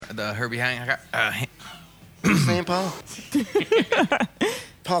The Herbie Hancock. What are you saying, Paul?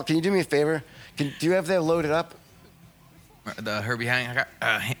 Paul, can you do me a favor? Do you have that loaded up? The Herbie Hancock.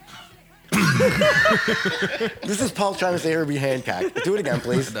 This is Paul trying to say Herbie Hancock. Do it again,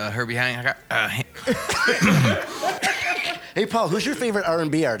 please. The Herbie Hancock. Hey, Paul, who's your favorite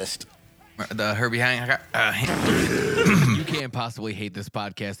R&B artist? The Herbie Hancock. You can't possibly hate this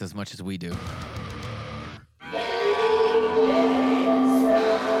podcast as much as we do.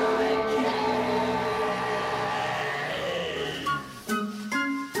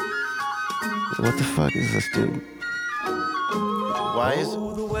 What the fuck is this, dude? Why is...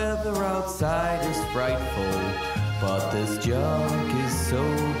 Oh, the weather outside is frightful, but this junk is so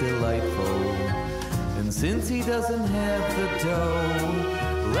delightful. And since he doesn't have the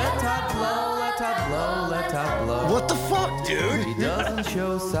dough, let top blow, let top blow, let top blow. What the fuck, dude? He doesn't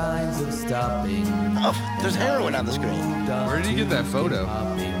show signs of stopping. Oh, there's heroin on the screen. Where did you get that photo?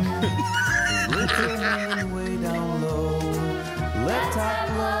 His lips are hanging way down low. Let top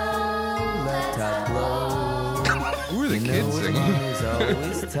blow, let top blow. Who are the kids singing? Is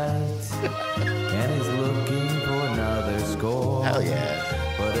always tight and is looking for another score. Hell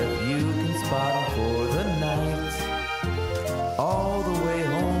yeah. But if you can spot him for the night, all the way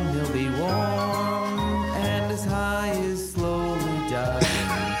home he'll be warm, and his high is slowly dying.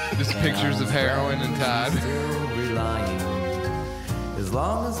 Just pictures of heroin and Todd. Still relying, as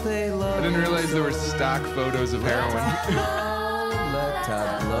long as they love. I didn't realize there were stock photos of heroin. Let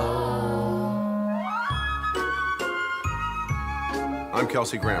Todd blow. I'm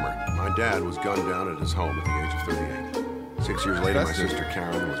Kelsey Grammer. My dad was gunned down at his home at the age of 38. 6 years later, my sister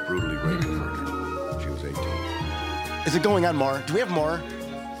Karen was brutally raped and murdered. She was 18. Is it going on more? Do we have more?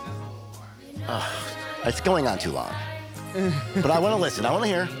 It's going on too long. But I want to listen. I want to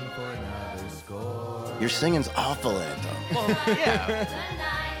hear. Your singing's awful, Anthem. Well, yeah.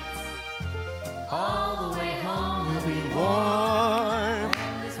 All the way home he'll be Warm,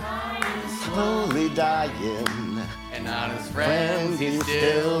 slowly dying. And on his Friends, friends, he's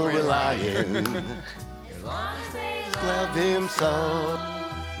still relying. Love him so.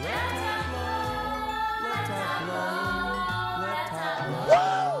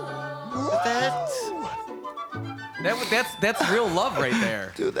 That's real love right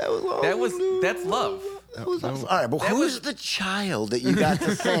there. Dude, that was long. That's love. That was awesome. All right, but who's the child that you got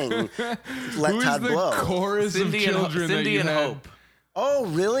to sing Let Who's Todd the Blow? chorus of Cindy and children that Cindy you and had? Hope. Oh,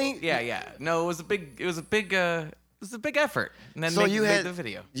 really? Yeah. No, it was a big effort. And then So you made had the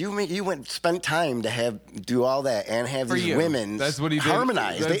video. You went spent time to do all that and have For these you. women That's what he did.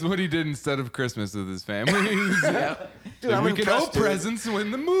 harmonize. That's what he did instead of Christmas with his family. Yeah. Dude, I'm we can impressed, open dude. presents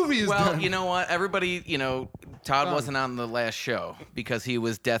when the movie is Well, done. you know what? Everybody, Todd wasn't on the last show because he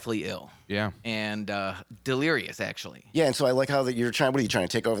was deathly ill Yeah. and delirious, actually. Yeah, and so I like how that you're trying. What are you trying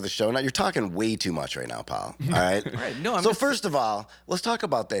to take over the show? Now you're talking way too much right now, Paul. All right. Right. No, I'm so just- first of all, let's talk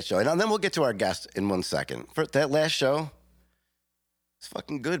about that show, and then we'll get to our guest in 1 second. For that last show, it's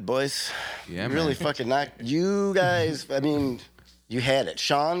fucking good, boys. Yeah, You really man. fucking knocked. You guys, I mean, you had it.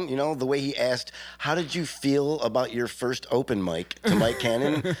 Sean, the way he asked, how did you feel about your first open mic to Mike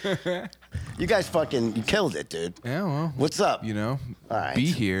Cannon? You guys you killed it, dude. Yeah, well. What's up? All right. be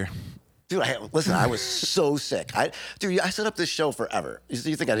here. Dude, listen, I was so sick. I set up this show forever.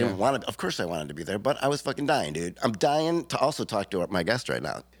 You think I didn't want to? Of course I wanted to be there, but I was fucking dying, dude. I'm dying to also talk to my guest right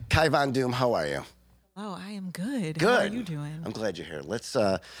now. Kai Von Doom, how are you? Oh, I am good. Good. How are you doing? I'm glad you're here. Let's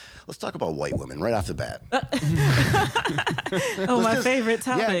talk about white women right off the bat. My favorite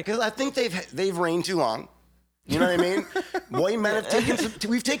Yeah, topic. because I think they've reigned too long. You know what I mean? White men have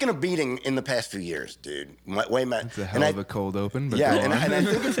we've taken a beating in the past few years, dude. White men. It's a hell of a cold open, but Yeah, go and on. I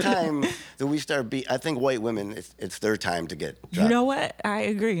think it's time that we start I think white women, it's their time to get You know what? I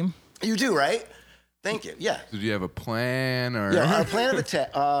agree. You do, right? Thank you. Yeah. So do you have a plan or? Yeah, our plan of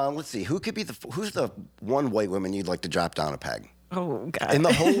attack. Let's see. Who's the one white woman you'd like to drop down a peg Oh God. in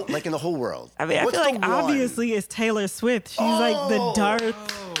the whole world? I mean, I What's feel the like one? obviously it's Taylor Swift. She's like the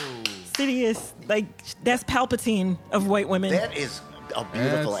Darth Sidious, like that's Palpatine of white women. That is a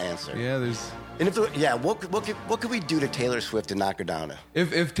beautiful That's- answer. Yeah, there's. And what could we do to Taylor Swift to knock her down?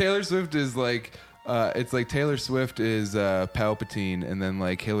 If Taylor Swift is like, it's like Taylor Swift is Palpatine, and then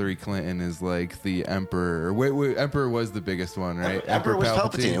like Hillary Clinton is like the Emperor. Wait, Emperor was the biggest one, right? Emperor was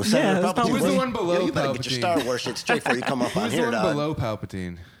Palpatine. It was Yeah, Senator it was Palpatine. Palpatine. Who's the one below You better get your Palpatine? Star Wars shit straight before you come up on Who's the here, one dog. below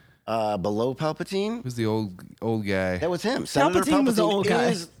Palpatine? Below Palpatine? Who's the old guy? That was him. Senator Palpatine was the old guy.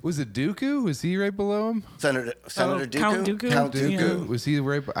 is Was it Dooku? Was he right below him? Senator Dooku? Count Dooku? Count Yeah. Dooku. Was he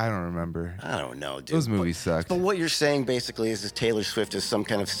right? I don't remember. I don't know, dude. Those movies sucked. But what you're saying basically is this Taylor Swift is some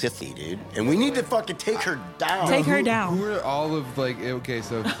kind of Sithy, dude. And we need to fucking take her down. Take her down. Who are all of like? Okay,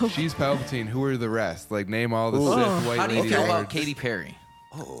 so she's Palpatine. Who are the rest? Like, name all the Sith white How do you lady feel about lords. Katy Perry?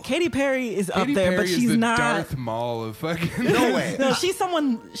 Katy Perry is up Katy there, Perry but is she's the not. Darth Maul of fucking. No way. No, she's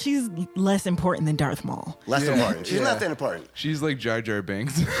less important than Darth Maul. Less Yeah, important. She's yeah. not that important. She's like Jar Jar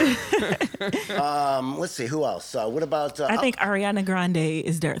Binks. Let's see, who else? What about... I think Ariana Grande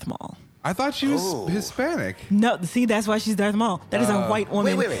is Darth Maul. I thought she was Oh. Hispanic. No, see, that's why she's Darth Maul. That is a white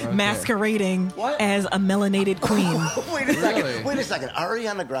woman wait. Okay. masquerading What? as a melanated queen. Wait a second. Really? Wait a second.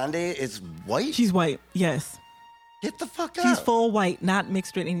 Ariana Grande is white? She's white, yes. Get the fuck out. She's full white, not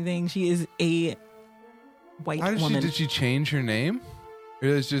mixed with anything. She is a white How did woman. did she change her name? Or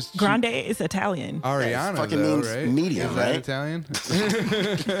is just Grande is Italian. Ariana fucking though, means right? medium, Is that right? Italian?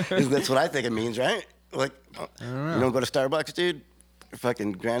 That's what I think it means, right? Like, you don't go to Starbucks, dude?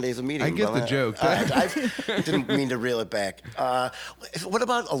 Fucking Grande's a medium. I get the brother. joke. I didn't mean to reel it back. What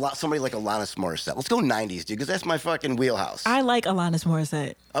about somebody like Alanis Morissette? Let's go 90s, dude, because that's my fucking wheelhouse. I like Alanis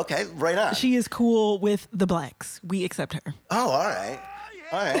Morissette. Okay, right on. She is cool with the blacks. We accept her. Oh, all right.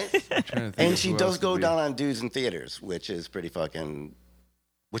 All right. Trying to think And of she who does else go would be. down on dudes in theaters, which is pretty fucking...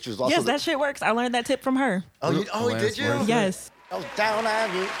 Which was also... Yes, that shit works. I learned that tip from her. Oh, did Alanis you? Morissette. Yes. Oh, down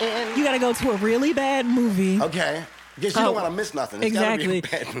on you in... You got to go to a really bad movie. Okay. Because you don't want to miss nothing. It's Exactly.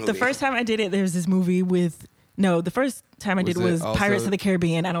 gotta be a bad movie. The first time I did it, there's this movie with... No, the first time I did Was it was also- Pirates of the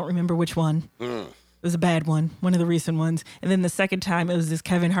Caribbean. I don't remember which one. It was a bad one of the recent ones. And then the second time, it was this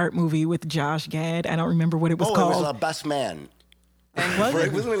Kevin Hart movie with Josh Gad. I don't remember what it was Oh, called. it was Best Man. Was it?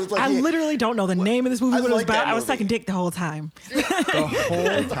 It was like, I literally don't know the name of this movie. I What it was like about. that I was movie. sucking dick the whole time. The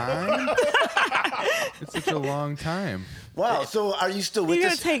whole time? It's such a long time. Wow. So are you still with You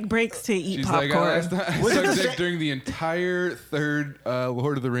gotta this? take breaks to eat She's popcorn. like, I What sucked is dick it? during the entire third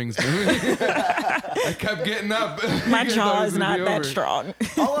Lord of the Rings movie. I kept getting up. My I thought it jaw was is gonna not be that over. strong.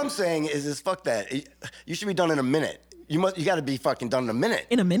 All I'm saying is fuck that. You should be done in a minute. You got to be fucking done in a minute.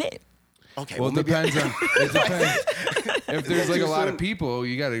 In a minute. Okay. Well, it maybe depends on. It depends. If there's like too a lot soon? of people,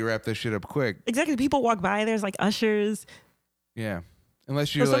 you got to wrap this shit up quick. Exactly. People walk by. There's like ushers. Yeah.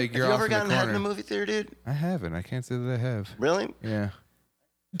 Unless you're Well, like Have you're you off ever in the gotten head in corner. a movie theater, dude? I haven't. I can't say that I have. Really? Yeah.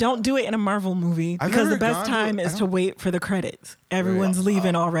 Don't do it in a Marvel movie I've because the never best gone to- time I is to don't- wait for the credits. Everyone's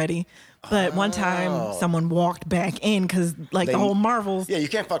leaving already. But one time, someone walked back in because like They- the whole Marvel's Yeah, you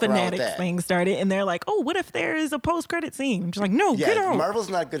can't fuck around with Fanatics that. thing started, and they're like, "Oh, what if there is a post-credit scene?" I'm just like, "No, get Yeah, out." Marvel's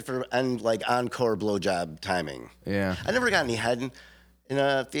not good for encore blowjob timing. Yeah. I never got any head in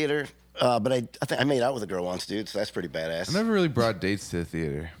a theater, but I think I made out with a girl once, dude. So that's pretty badass. I never really brought dates to the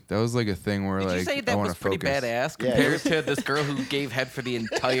theater. That was like a thing where Did like you say I that want was to pretty focus. badass Yeah, compared it to this girl who gave head for the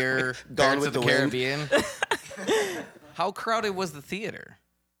entire Gone Pirates with of the the Wind. Caribbean? How crowded was the theater?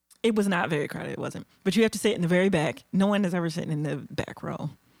 It was not very crowded. It wasn't. But you have to sit in the very back. No one is ever sitting in the back row.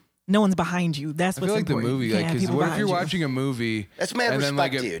 No one's behind you. That's I what's feel like the important. movie, You like, can't have because people what if you're behind you. watching a movie That's mad and then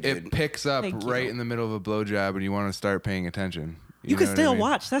like respect to you, it dude. picks up Thank right you. in the middle of a blowjob and you want to start paying attention? You know can what I still mean?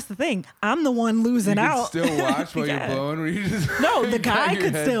 watch. That's the thing. I'm the one losing You can out. still watch while Yeah. you're blowing. Where you just No, you the got guy your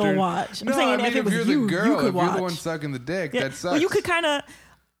could head still turned. watch. I'm No, saying I if mean, it was you're you, the girl, you could if you're the one watch. sucking the dick, Yeah. that sucks. Well, you could kind of.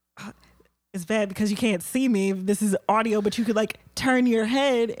 It's bad because you can't see me. This is audio, but you could like turn your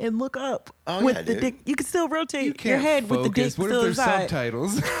head and look up Oh, with yeah, the dude. dick. You could still rotate You your can't head with the dick focus. What if still there's inside.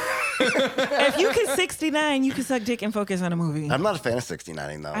 subtitles? If you could 69, you could suck dick and focus on a movie. I'm not a fan of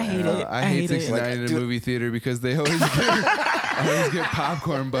 69ing though. I hate it. I hate hate it. 69 in a Dude. movie theater because they always get, I always get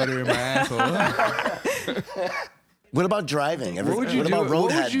popcorn butter in my asshole. What about driving? What would you do? about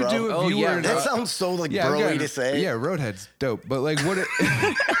What Roadhead, would you bro? do if Oh, you yeah, were? That sounds so like I've broy gotten- to say. Yeah, Roadhead's dope, but like what?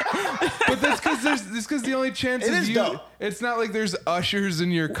 But that's because the only chance It is is you. dope. It's not like there's ushers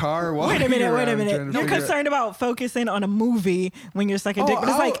in your car. Wait a minute. around trying to You're figure out- concerned about focusing on a movie when you're sucking dick, but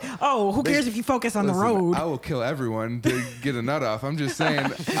it's like, who cares if you focus on the Listen, road? I will kill everyone to get a nut off. I'm just saying,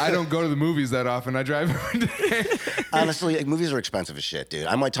 I don't go to the movies that often. I drive every day. Honestly, like, movies are expensive as shit, dude.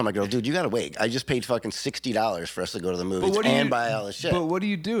 I might tell my girl, dude, you gotta wait. I just paid fucking $60 for us to go to the movies and buy all this shit. But what do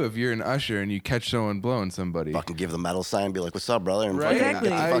you do if you're an usher and you catch someone blowing somebody? Fucking give the metal sign, be like, "What's up, brother?" And Right? fucking Exactly.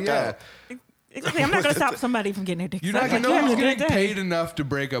 get the fuck yeah. out. Exactly. I'm not going to stop somebody from getting their dick You're sucked. not Like, gonna you're know having who's a good getting day. paid enough to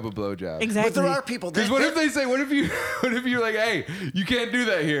break up a blowjob. Exactly. But there are people. Because what if they say, what if you're like, hey, you can't do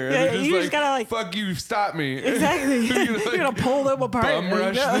that here? And Yeah, they're just you like, just gotta, like- fuck you, stop me. Exactly. You're You're like, going to pull them apart. bum There you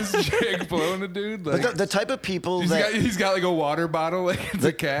rush go. this chick blowing a dude. Like, But the type of people he's that got like a water bottle like it's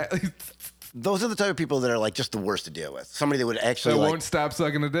a cat. those are the type of people that are like just the worst to deal with. Somebody that would actually So like, won't stop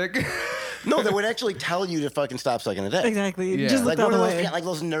sucking a dick. no, that would actually tell you to fucking stop sucking a dick. Exactly. Yeah. Just look Like the one other of those, way. like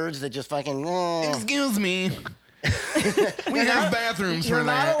those nerds that just fucking. Excuse me. We have bathrooms You're for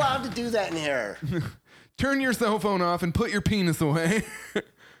not that. allowed to do that in here. Turn your cell phone off and put your penis away.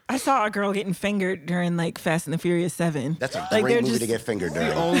 I saw a girl getting fingered during like Fast and the Furious 7. That's a like, great they're movie just, to get fingered The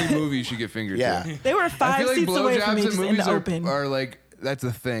during. only movie you should get fingered Yeah. to. They were I 5 feel like seats away from me, blowjobs just in in the movies open. are like, that's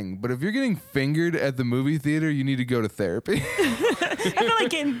a thing. But if you're getting fingered at the movie theater, you need to go to therapy. I feel like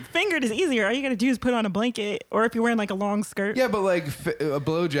getting fingered is easier. All you gotta do is put on a blanket, or if you're wearing like a long skirt. Yeah, but like a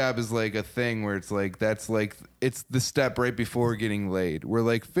blowjob is like a thing where it's like that's like it's the step right before getting laid. Where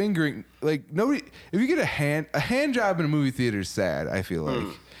like fingering, like nobody. If you get a hand job in a movie theater is sad. I feel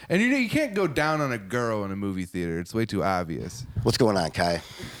like, and you can't go down on a girl in a movie theater. It's way too obvious. What's going on, Kai?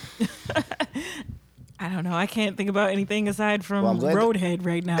 I don't know. I can't think about anything aside from Well, I'm glad Roadhead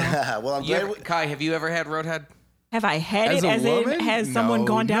right now. Well, I'm glad. Kai, have you ever had Roadhead? Have I had As it? a As woman? in, has someone No,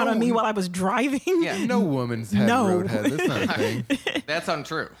 gone down on me no. while I was driving? Yeah. No woman's had No. roadhead. That's not a thing. That's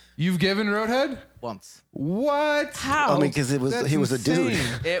untrue. You've given roadhead? Once. What? How? I mean, because That's he was a dude.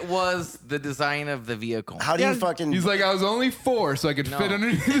 insane. It was the design of the vehicle. How do you Yeah. fucking? He's like, I was only 4, so I could No. fit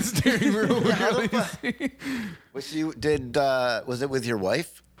underneath the steering wheel. Really easy. Was you did? Was it with your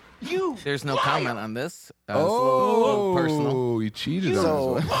wife? There's no comment on this. It's a little personal. Oh, you cheated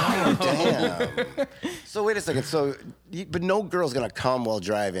So, on his wife. oh, damn. So wait a second. So, but no girl's gonna come while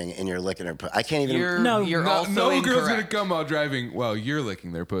driving, and you're licking her. I can't even. You're No. also No girl's gonna incorrect. come while driving. Well, you're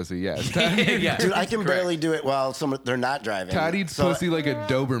licking their pussy. Yes, Yeah. Dude, I can barely do it while they're not driving. Todd eats So- pussy like a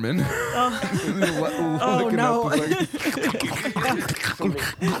Doberman. Oh, Licking no. up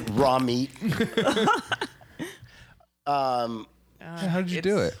like- raw meat. How did you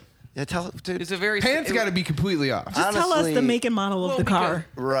do it? Yeah, dude. It's a very Pants got to be completely off. Just tell us honestly- the make and model of the car.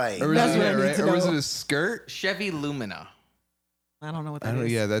 Right. Or was, That's it, what I need right? to Or was know. it a skirt? Chevy Lumina. I don't know what I that don't.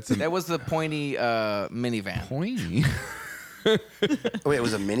 is. Yeah, that's a That was the pointy minivan. pointy. Wait, it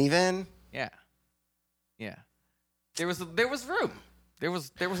was a minivan. Yeah. Yeah. There was room. There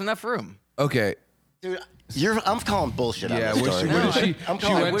was enough room. Okay. Dude, I'm calling bullshit on Yeah. this What story. did she? I'm She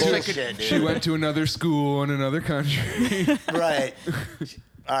calling went bullshit, to. She dude. went to another school in another country. Right.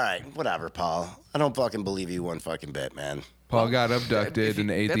 All right. Whatever, Paul. I don't fucking believe you one fucking bit, man. Paul got abducted and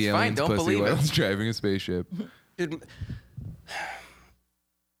ate that's the fine, alien's don't pussy believe while it. he was driving a spaceship. Dude,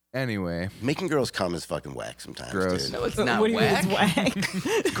 Anyway, making girls come is fucking whack sometimes, Gross. dude. No, it's not What do you mean whack.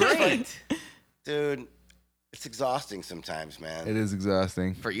 it's whack? Great Dude, it's exhausting sometimes, man. it is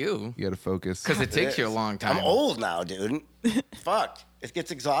exhausting. for you You got to focus. because it takes you a long time. I'm old now, dude. Fuck. It gets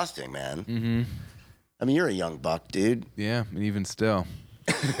exhausting, man. Mm-hmm. I mean, you're a young buck, dude. Yeah, and even still,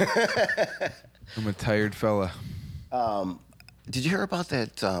 I'm a tired fella. Did you hear about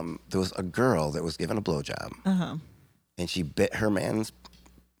that? There was a girl that was given a blowjob, and she bit her man's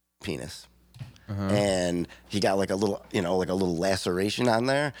penis, and he got like a little, like a little laceration on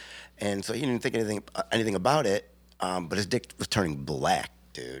there, and so he didn't think anything about it. But his dick was turning black,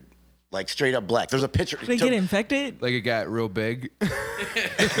 dude, like straight up black. There's a picture. They get infected? Like it got real big.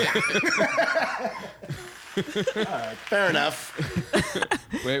 Fair enough.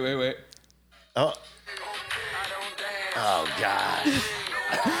 Wait. Oh. Oh God.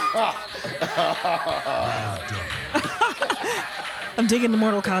 I'm digging the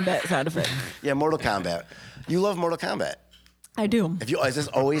Mortal Kombat sound effect. Yeah, Mortal Kombat. You love Mortal Kombat. I do. Is this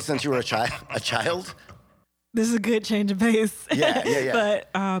always since you were a child? This is a good change of pace. Yeah.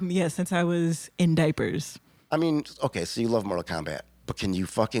 But yeah, since I was in diapers. I mean, okay, so you love Mortal Kombat, but can you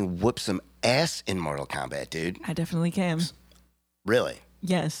fucking whoop some ass in Mortal Kombat, dude? I definitely can. Really?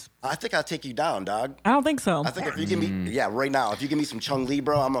 Yes. I think I'll take you down, dog. I don't think so. I think if you give me, right now, if you give me some Chun-Li,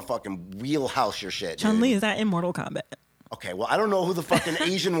 bro, I'm gonna fucking wheelhouse your shit. dude. Chun-Li is not in Mortal Kombat. Okay, well, I don't know who the fucking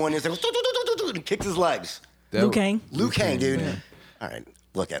Asian one is that goes, and kicks his legs. Liu Kang. Liu Kang, dude. All right,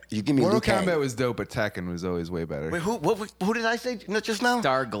 look at you. Give me Mortal Liu Kang. Kombat was dope, but Tekken was always way better. Wait, who did I say just now?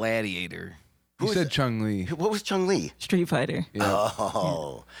 Star Gladiator. You said Chung Li. What was Chun-Li? Street Fighter.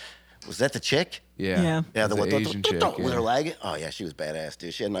 Oh, was that the chick? Yeah. Yeah. Yeah, the the one Asian chick. with yeah. her leg. Oh yeah, she was badass,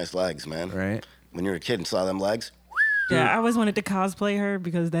 dude. She had nice legs, man. Right. When you were a kid and saw them legs. Yeah, I always wanted to cosplay her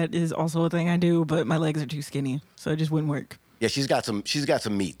because that is also a thing I do, but my legs are too skinny, so it just wouldn't work. Yeah, she's got some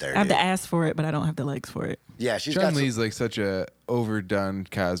meat there. I have dude. the ass for it, but I don't have the legs for it. Yeah, she's got Chun some. Li's like such a overdone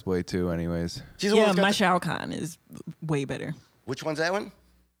cosplay too. Anyways, She's Yeah, almost got my the- Shao Kahn is way better. Which one's that one?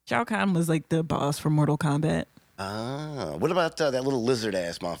 Shao Kahn was like the boss for Mortal Kombat. Ah, what about that little lizard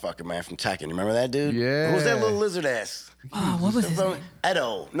ass motherfucker, man, from Tekken? You remember that dude? Yeah. Who was that little lizard ass? Oh, what was his name?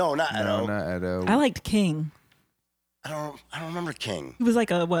 Edo. No, not Edo. no, not Edo. I liked King. I don't remember King. He was like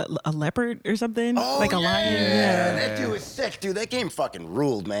a leopard or something? Like a lion? Yeah, that dude was sick, dude. That game fucking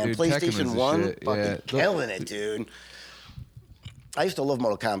ruled, man. Dude, Tekken was PlayStation the 1, shit, fucking yeah. killing it, dude. I used to love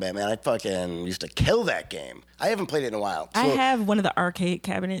Mortal Kombat, man. I fucking used to kill that game. I haven't played it in a while. I have one of the arcade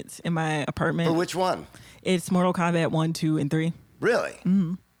cabinets in my apartment. For which one? It's Mortal Kombat 1, 2, and 3. Really?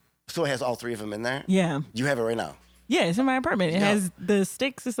 Mm-hmm. So it has all 3 of them in there? Yeah. You have it right now? Yeah, it's in my apartment. It has the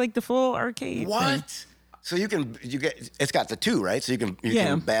sticks. It's like the full arcade. What? thing. So it's got the 2, right? So you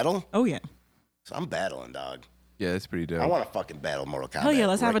can battle? Oh, yeah. So I'm battling, dog. Yeah, that's pretty dope. I want to fucking battle Mortal Kombat. Oh, yeah,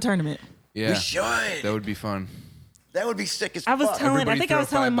 let's have a right? tournament. yeah, We should. That would be fun. That would be sick as I was fuck. telling, I Everybody think I was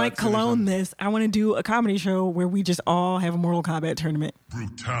throw telling Mike $5 in or Cologne something. this. I want to do a comedy show where we just all have a Mortal Kombat tournament.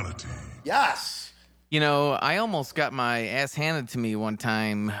 Brutality. Yes. You know, I almost got my ass handed to me one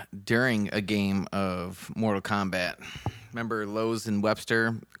time during a game of Mortal Kombat. Remember Lowe's in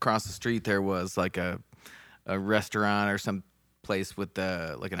Webster? Across the street there was like a restaurant or some place with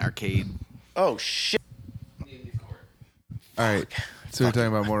like an arcade. Oh, shit. All right, so we're talking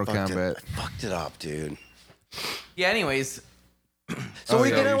about Mortal Kombat. Fucked it up, dude. Yeah, anyways, So Oh, what are you yeah,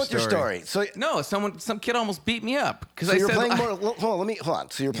 getting at your with your story? So, no, some kid almost beat me up because so I you're said playing I- Mortal. Hold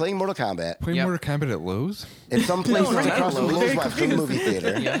on. So you're playing Mortal Kombat Playing Yep. Mortal Kombat at Lowe's? in some place not across from Lowe's. Lowe's Very Webster movie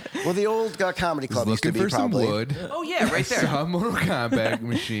theater. Yeah. Well, the old comedy club used to Looking be for some probably. wood. Oh yeah, right there. Saw a Mortal Kombat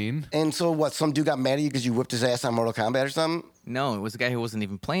machine. And so what? Some dude got mad at you because you whipped his ass on Mortal Kombat or something? No, it was a guy who wasn't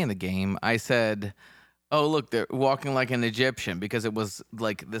even playing the game. I said, "Oh, look, they're walking like an Egyptian," because it was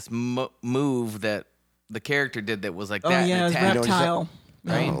like this move that the character did that was like Oh, that. yeah, and it's attack. reptile.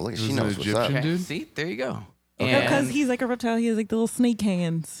 Right? Oh, look, It she was knows an what's up. Egyptian Okay, dude? see, there you go. Because And he's like a reptile. He has like the little snake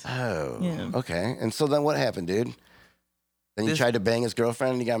hands. Oh, Yeah. okay. And so then what happened, dude? Then you This- tried to bang his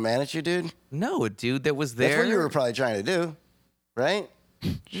girlfriend and he got mad at you, dude? no, a dude that was there. That's what you were probably trying to do, right?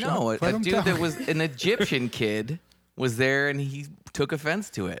 No, Let a him dude talk. that was an Egyptian kid was there, and he took offense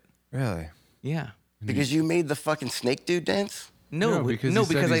to it. Really? Yeah. Because you made the fucking snake dude dance? No, No, because no, he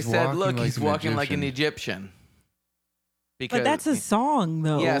said because I he's said, walking look, like he's an walking like an Egyptian. Egyptian. Because But that's a song,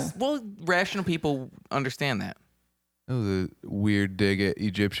 though. yes. Well, rational people understand that. That was a weird dig at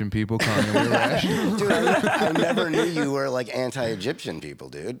Egyptian people calling them irrational. Dude, I never knew you were like anti-Egyptian people,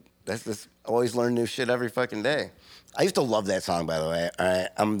 dude. That's just always learn new shit every fucking day. I used to love that song, by the way. All right,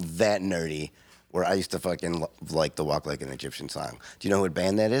 I'm that nerdy where I used to fucking like the Walk Like an Egyptian song. Do you know what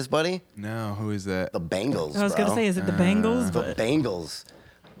band that is, buddy? No, who is that? The Bangles. I was bro. gonna say, is it the Bengals? The But Bangles.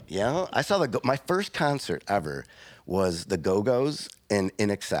 Yeah, I saw my first concert ever was the Go-Go's in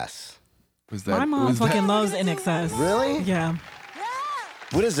Excess. Was that? my mom was fucking that, loves In Excess. Really? Yeah.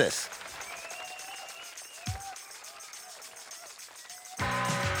 What is this?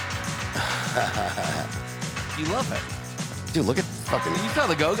 You love it. Dude, look at fucking You saw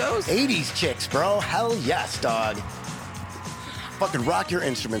the Go-Go's? 80s chicks, bro. Hell yes, dog. Fucking rock your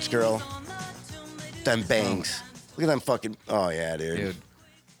instruments, girl. Them bangs. Look at them fucking. Oh, yeah, dude. Dude.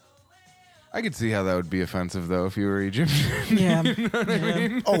 I could see how that would be offensive though if you were Egyptian. Yeah.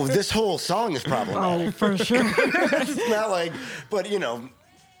 Oh, this whole song is problematic. Oh, for sure. It's not like, but you know,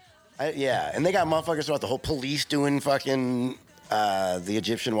 yeah. And they got motherfuckers throughout the whole police doing fucking the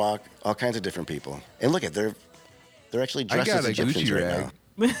Egyptian walk, all kinds of different people. And look at they're actually I dressed got as a Egyptians Gucci right rag.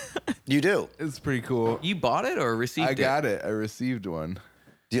 now. You do. It's pretty cool. You bought it or received it? I got it. I received one.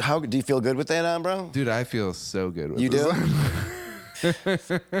 Do you feel good with that on, bro? Dude, I feel so good with You this.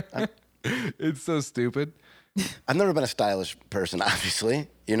 do? It's so stupid. I've never been a stylish person, obviously.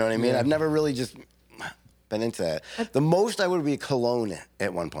 You know what I mean? Yeah. I've never really just been into that. The most I would be cologne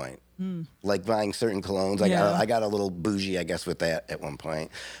at one point. Like buying certain colognes. Like Yeah. I got a little bougie, I guess, with that at one point.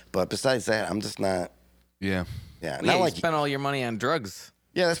 But besides that, I'm just not. Yeah. Yeah, Yeah, not you like. spent all your money on drugs.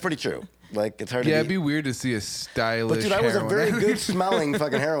 Yeah, that's pretty true. Like it's hard Yeah, to it'd be weird to see a stylish. But dude, I was a heroin very addict. good smelling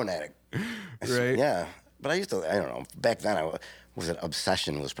fucking heroin addict. Right. Yeah, but I used to. I don't know. Back then,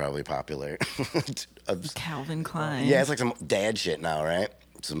 Obsession was probably popular. Calvin Klein. Yeah, it's like some dad shit now, right?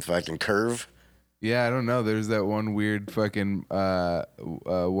 Some fucking Curve. Yeah, I don't know. There's that one weird fucking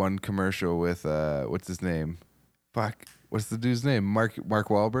one commercial with what's his name? Fuck. What's the dude's name? Mark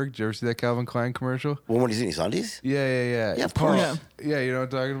Wahlberg. Did you ever see that Calvin Klein commercial? Well, what is he? Sundays? Yeah. Yeah, of course. Yeah. Yeah, you know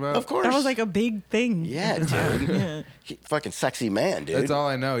what I'm talking about? Of course. That was like a big thing. Yeah, dude. Yeah. Fucking sexy man, dude. That's all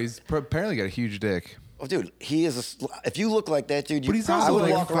I know. He's apparently got a huge dick. Oh, dude, he is if you look like that, dude, But he's I also would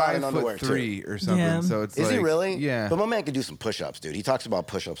like walk around in underwear 5'3" too. or something. Yeah. So it's Is he like- really? Yeah. But my man can do some push-ups, dude. He talks about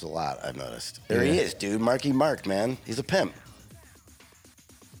push-ups a lot, I've noticed. There he Yeah. is, dude. Marky Mark, man. He's a pimp.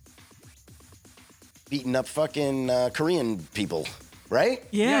 Beating up fucking Korean people, right?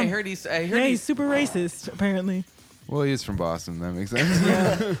 Yeah. I heard he's. I heard Yeah, he's he's. super racist, apparently. Well, he is from Boston. That makes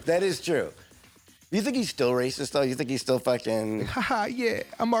sense. That is true. You think he's still racist though? You think he's still fucking? Haha, yeah,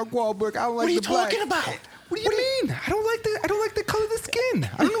 I'm Mark Wahlberg. I don't like What are you the black. talking about? What do you mean? I don't like the color of the skin.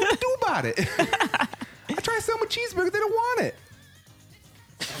 I don't know what to do about it. I try to sell them a cheeseburger, they don't want it.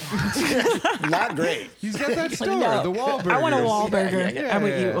 Not great. He's got that store, No. the Wahlburgers. I want a Wahlburger. Yeah, I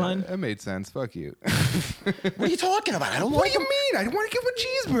would eat one. That made sense. Fuck you. What are you talking about? I don't What like do you him. mean? I want to give him a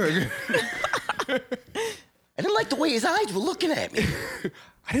cheeseburger. I didn't like the way his eyes were looking at me.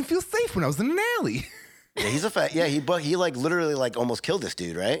 I didn't feel safe when I was in an alley. Yeah, he's a fat. Yeah, he like literally like almost killed this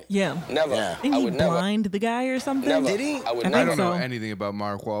dude, right? Yeah. Never. Yeah. Didn't I he would never. blind the guy or something? Never. Did he? I would I never. I don't know so. anything about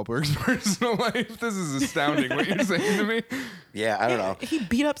Mark Wahlberg's personal life. This is astounding what you're saying to me. Yeah, I don't know. He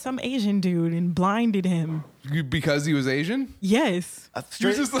beat up some Asian dude and blinded him. Because he was Asian? Yes. You're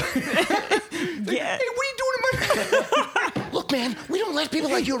Straight, just like, hey, Yeah. what are you doing in my... look, man, we don't like people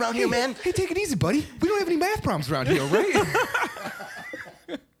like you around here, man. Hey, take it easy, buddy. We don't have any math problems around here, right?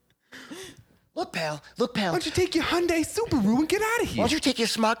 Look, pal. Look, pal. Why don't you take your Hyundai Subaru and get out of Why here? don't you take your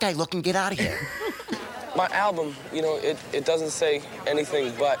smart guy look and get out of here? My album, you know, it doesn't say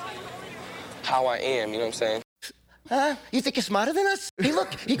anything but how I am, you know what I'm saying? Huh? You think you're smarter than us? Hey,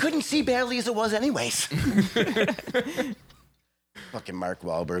 look, he couldn't see barely as it was anyways. Fucking Mark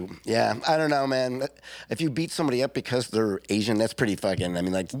Wahlberg. Yeah, I don't know, man. If you beat somebody up because they're Asian, that's pretty fucking, I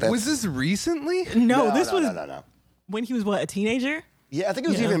mean, like, that's... Was this recently? No, this was No. when he was what, a teenager? Yeah, I think it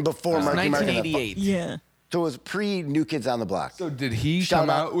was Yeah. even before Marky Mark. 1988. Yeah. So it was pre New Kids on the Block. So did he Shout come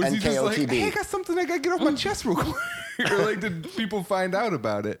out out? Was he just like, NKOTB. hey, I got something I got to get off my chest real quick? Or like, did people find out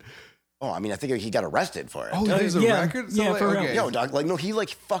about it? Oh, I mean, I think he got arrested for it. Oh, there's a Yeah. record? Yeah, for real. okay. Yo, dog, like, no, he like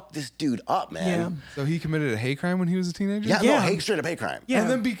fucked this dude up, man. Yeah. So he committed a hate crime when he was a teenager? Yeah, Yeah. no, hate, straight up hate crime. Yeah. And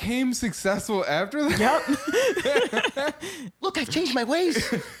then became successful after that? Yep. Look, I've changed my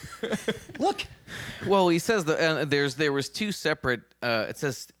ways. Look, Well, he says there was two separate. It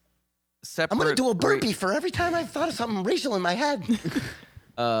says separate. I'm gonna do a burpee for every time I've thought of something racial in my head.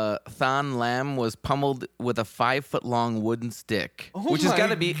 Thon Lam was pummeled with a 5-foot-long wooden stick, Oh which has my got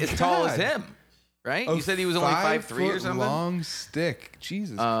to be as tall as God. him, right? You said he was only 5'3" or something. Long stick.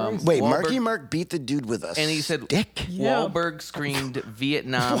 Jesus Christ. Wait, Wahlberg- Marky Mark beat the dude with a And he said stick? Yeah. Wahlberg screamed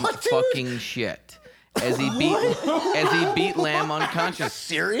Vietnam What, dude? fucking shit as he beat Lam unconscious.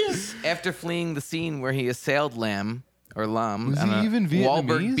 Serious? After fleeing the scene where he assailed Lam or Lam, Was I don't he know, even Wahlberg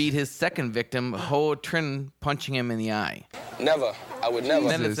Vietnamese? beat his second victim, Ho Trin, punching him in the eye. Never. I would never.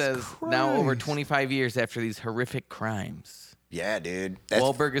 Then it Jesus says, now over Christ. 25 years after these horrific crimes. Yeah, dude. That's,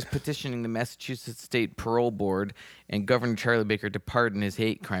 Wahlberg is petitioning the Massachusetts State Parole Board and Governor Charlie Baker to pardon his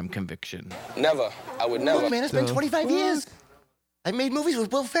hate crime conviction. Never. I would never. look, man, it's been 25 years. I made movies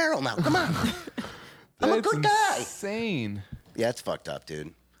with Will Ferrell now. Come on. I'm a That's good guy. insane. Yeah, it's fucked up,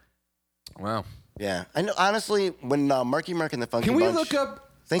 dude. Wow. Yeah, I know. Honestly, when Marky Mark and the Funky Can we Bunch, look up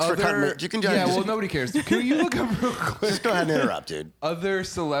Thanks for other... cutting me. You can Yeah, just, well, nobody cares. Can you look up real quick just go ahead and interrupt, dude. other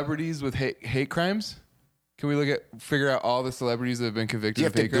celebrities with hate crimes? Can we figure out all the celebrities that have been Do convicted you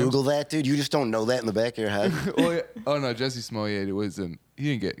of have to hate crimes? Google that, dude? You just don't know that in the back of your head. Well, yeah. Oh no, Jesse Smollett he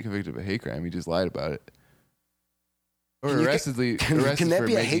didn't get convicted of a hate crime. He just lied about it. Or Can you- arrested Can for that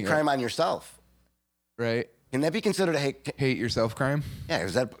be a making hate up, crime on yourself? right? Can that be considered a hate? Hate yourself crime? Yeah,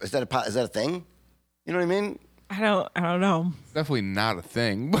 is that a thing? You know what I mean? I don't know. Definitely not a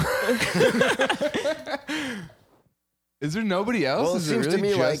thing. Is there nobody else? Well, it Is seems really to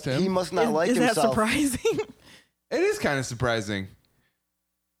me like just him? he must not like Is that himself. surprising? It is kind of surprising.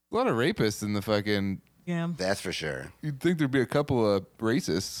 A lot of rapists in the fucking. Yeah. That's for sure. You'd think there'd be a couple of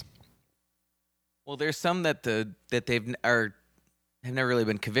racists. Well, there's some that have never really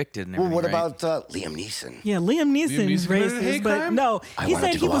been convicted. And Well, what everything, right? about Liam Neeson? Yeah, Liam Neeson's Neeson committed a hate racist, but crime? no, I he wanted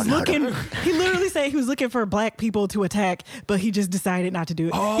said to he go was out and looking. He literally said he was looking for black people to attack, but he just decided not to do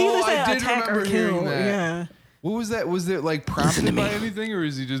it. Oh, he either I said did attack or remember hearing kill. that. Yeah, What was that? Was it like prompted by anything, or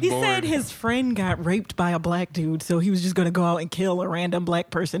is he just he bored? said his friend got raped by a black dude, so he was just going to go out and kill a random black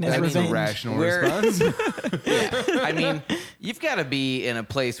person as That's revenge. a rational Where- response. I mean, you've got to be in a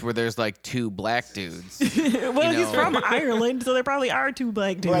place where there's like two black dudes. Well, you he's know. from Ireland, so there probably are two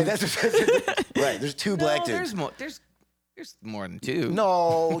black dudes. Right, that's right. There's two black No, dudes. there's more. There's more than two.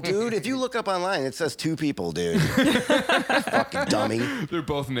 No, dude. If you look up online, it says two people, dude. Fucking dummy. They're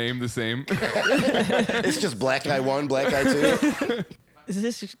both named the same. It's just black guy one, black guy two.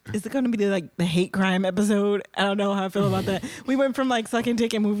 Is it going to be the hate crime episode? I don't know how I feel about that. We went from like sucking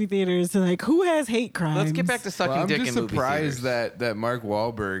dick in movie theaters to like who has hate crimes. Let's get back to sucking Well, I'm dick just in movie surprised theaters. that Mark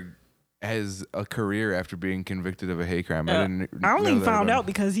Wahlberg has a career after being convicted of a hate crime. I didn't. I only know that found about out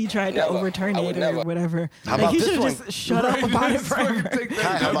because he tried to Never. overturn I it would or never. whatever. How Like, about he this should one? just shut up about it forever. Take that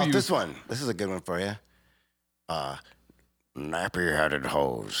Hi, how about W. this one? This is a good one for you. Nappy-headed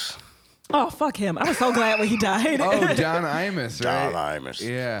hose. Oh, fuck him. I was so glad when he died. Oh, John Imus, right? John Imus.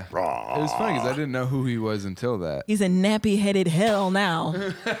 Yeah. Raw. It was funny because I didn't know who he was until that. He's a nappy-headed hell now.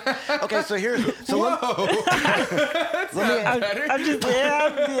 Okay, so here's I'm just,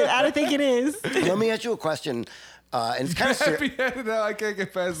 I don't think it is. let me ask you a question, and it's kind of serious. Happy-headed hell, I can't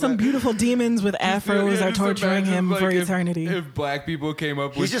get past Some that. beautiful demons with afros Yeah, are just torturing imagine, him like, for if- eternity. If black people came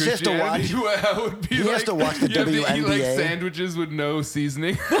up with just has to Christianity, well, it would be he like, has to watch the you have to eat, like WNBA. sandwiches with no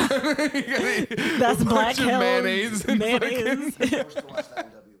seasoning. That's black bunch of hell. mayonnaise and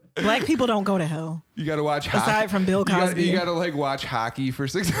Black people don't go to hell. You got to watch hockey. Aside from Bill Cosby. You got to like watch hockey for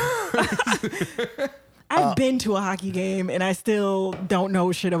 6 hours. I've been to a hockey game and I still don't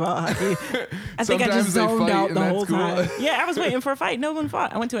know shit about hockey. I think I Sometimes just they zoned fight out and the that's whole cool. time. Yeah, I was waiting for a fight. No one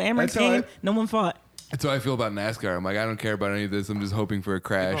fought. I went to an Amex That's how game. No one fought. That's how I feel about NASCAR. I'm like, I don't care about any of this. I'm just hoping for a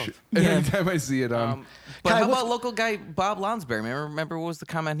crash. Yeah. Anytime I see it on. But Kai, how what's- about local guy Bob Lonsberry? Remember what was the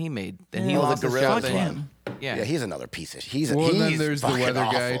comment he made? And he Yeah. lost the his gorilla job. Fuck thing. him. Yeah. Yeah, he's another piece of. He's Well, and he's then there's the fucking weather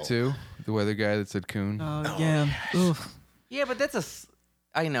guy awful. too. The weather guy that said coon. Yeah. Oof. Yeah, but that's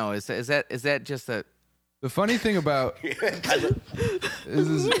I know. Is that just a? The funny thing about is What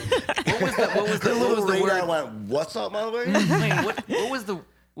was The little the radar word? went, "What's up, Mulberry?" Wait,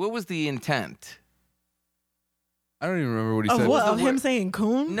 what was the intent? I don't even remember what he Of said. what? the Of him word? saying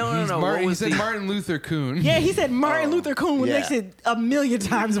coon? No. He's What Martin, he was said the, Martin Luther Coon. Yeah, he said Martin Luther Coon, which yeah. makes it a million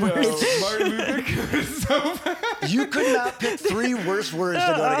times worse. Martin Luther Coon is so bad. You could not pick 3 worse words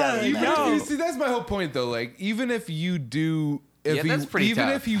to go together. than that. no. You see, that's my whole point, though. Like, even if you do, Yeah, that's pretty even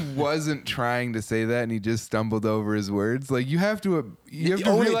tough. if he wasn't trying to say that and he just stumbled over his words, like you have to Own it,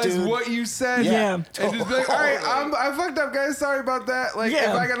 realize dude. what you said. Yeah. And just be like, all right, I fucked up, guys. Sorry about that. Like,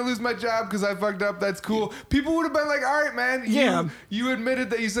 Yeah. if I gotta lose my job because I fucked up, that's cool. People would have been like, all right, man. Yeah. You admitted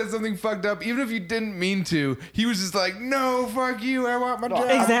that you said something fucked up, even if you didn't mean to. He was just like, no, fuck you. I want my job.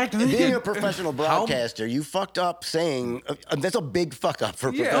 Exactly. Being a professional broadcaster, you fucked up saying that's a big fuck up for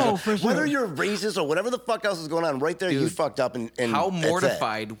a Yeah. professional. Oh, for sure. Whether you're racist or whatever the fuck else is going on, right there, you fucked up. And how that's it.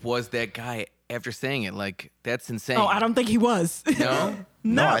 mortified was that guy after saying it? Like that's insane. Oh, I don't think he was. No?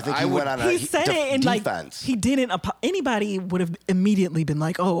 No, I think he went on a He said it in defense. like he didn't. Anybody would have immediately been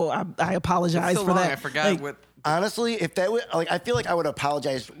like, "Oh, I apologize so for long, that." I forgot Like, what. Honestly, if that would I feel like I would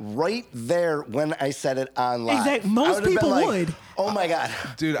apologize right there when I said it on live. Exact- I most would have been people like, would. Oh my god,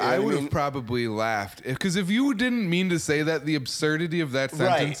 Dude, You know I what would mean? have probably laughed because if you didn't mean to say that, the absurdity of that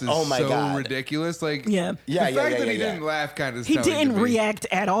Right. sentence is Oh my so God. ridiculous. Like, Yeah. Yeah, the yeah, fact yeah, that he yeah, yeah. didn't laugh kind of. he didn't react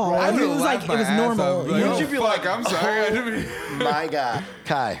at all. I He would was have like, laughed it my was ass normal. off. Like, you know? oh, You'd be fuck, like, I'm sorry. I didn't mean- My god,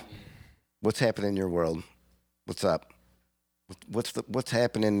 Kai, what's happening in your world? What's up? What's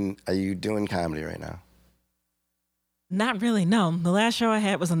happening? Are you doing comedy right now? Not really. No, the last show I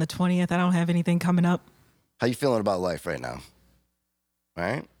had was on the 20th. I don't have anything coming up. How you feeling about life right now? All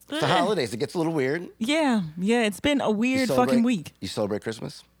right, it's the Eh. holidays. It gets a little weird. Yeah. It's been a You weird celebrate- fucking week. You celebrate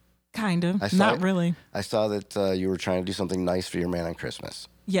Christmas? Kind of. I saw Not it. really. I saw that you were trying to do something nice for your man on Christmas,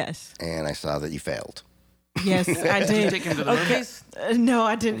 Yes. and I saw that you failed. Yes, I Did you did. take him to the movies? No,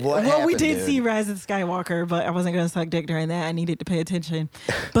 I didn't. What well, we happened, did dude? see Rise of the Skywalker, but I wasn't going to suck dick during that. I needed to pay attention.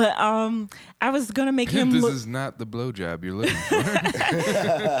 But I was going to make him This look. is not the blowjob you're looking for.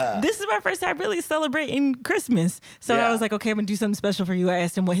 This is my first time really celebrating Christmas. So Yeah. I was like, okay, I'm going to do something special for you. I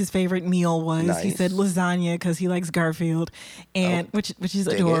asked him what his favorite meal was. He Nice. said lasagna because he likes Garfield, and which is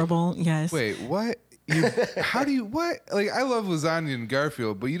dig it. adorable. Yes. Wait, what? How do you what? Like, I love lasagna and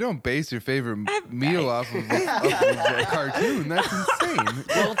Garfield, but you don't base your favorite meal off of a cartoon. That's insane.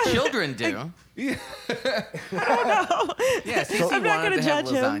 Well, children do. Yeah. Yeah, Cece I'm not wanted gonna to have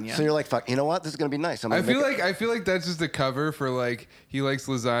judge him. lasagna. So you're like, fuck. You know what? This is gonna be nice. I'm I gonna feel make it- like that's just a cover for like he likes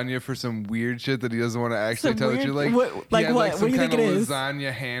lasagna for some weird shit that he doesn't want to actually Some tell that weird- you like. what- he like had, what? Like, What some do you think kind it of is?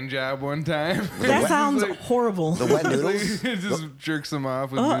 lasagna hand job one time. That sounds Like, horrible. the wet noodles. It just jerks him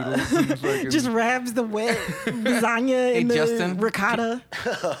off with noodles. And fucking, Just wraps the wet lasagna in the Justin. ricotta.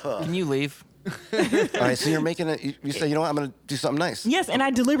 Can you leave? All right, so you're making it. You say, you know what? I'm gonna do something nice. Yes, and I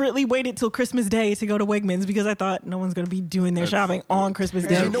deliberately waited till Christmas Day to go to Wegmans because I thought no one's going to be doing their shopping on Christmas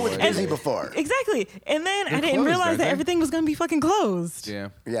Day. You know it's And- busy before. Exactly. And then I didn't closed, realize aren't that they? everything was going to be fucking closed. yeah.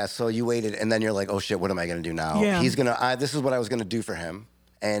 Yeah. So you waited, and then you're like, oh shit, what am I gonna do now? Yeah. He's gonna. This is what I was gonna do for him,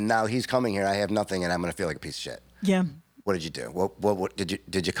 and now he's coming here. I have nothing, and I'm gonna feel like a piece of shit. Yeah. What did you do? What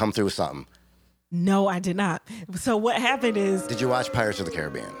did you come through with something? No, I did not. So what happened is, Did you watch Pirates of the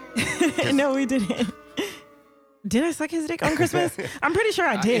Caribbean? no, we didn't. Did I suck his dick on Christmas? I'm pretty sure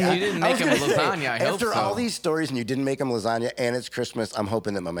I did. You didn't make him a lasagna. I hope After so. all these stories, and you didn't make him lasagna, and it's Christmas, I'm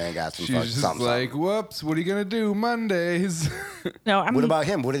hoping that my man got some She's just something. like, whoops, what are you gonna do Mondays? No, I'm. What about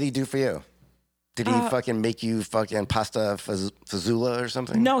him? What did he do for you? Did he fucking make you fucking pasta fazoula or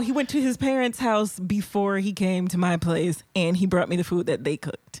something? No, he went to his parents' house before he came to my place, and he brought me the food that they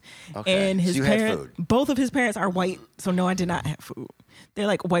cooked. Okay, And his so you had parents, food. both of his parents are white, so no, I did not have food. They're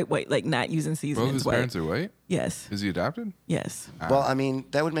like white, like not using Both seasonings. his white. parents are white. Yes, Is he adopted? yes. Well, I mean,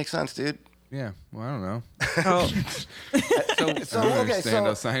 that would make sense, dude. Yeah. Well, I don't know. Oh, So, I don't okay, understand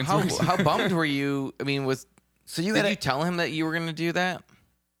how so, science How works. how bummed were you? I mean, so you did had you tell him that you were going to do that?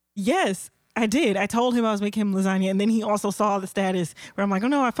 yes. I did. I told him I was making him lasagna, and then he also saw the status where I'm like, oh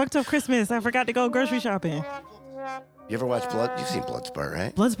no, I fucked up Christmas. I forgot to go grocery shopping. You ever watch Blood? You've seen Bloodsport,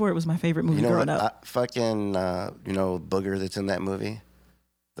 right? Bloodsport was my favorite movie You know growing what? up. Fucking, you know, Booger that's in that movie?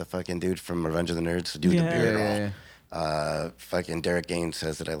 The fucking dude from Revenge of the Nerds, the dude with the Yeah. beard Yeah, and yeah, all. Fucking Derek Gaines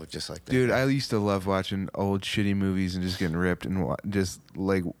says that I look just like that. Dude, I used to love watching old shitty movies and just getting ripped and just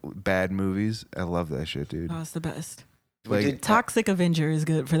like bad movies. I love that shit, dude. Oh, it's the best. We Like, did- Toxic Avenger is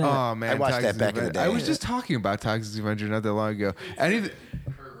good for that. oh man, I watched Toxic that back in the Avenger. day. I was just talking about Toxic Avenger not that long ago.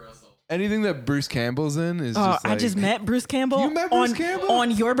 Anything that Bruce Campbell's in is just like, I just met Bruce Campbell. You met Bruce on, Campbell?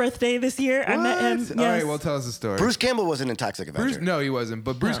 on your birthday this year. I met him. What? Yes. All right, well, tell us the story. Bruce Campbell wasn't in Toxic Avenger. No, he wasn't.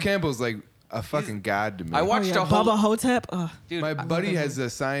 But Bruce Campbell's like a fucking god to me. I Oh, watched yeah. a whole. Bubba Hotep. Oh, Dude, My buddy has a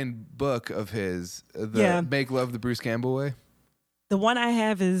signed book of his, the Yeah. Make Love the Bruce Campbell Way. the one I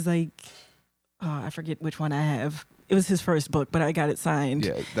have is like, I forget which one I have. It was his first book, but I got it signed.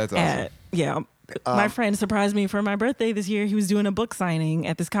 Yeah, that's awesome. My friend surprised me for my birthday this year. He was doing a book signing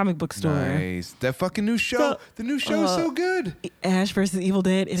at this comic book store. Nice. That fucking new show. So, the new show is so good. Ash versus Evil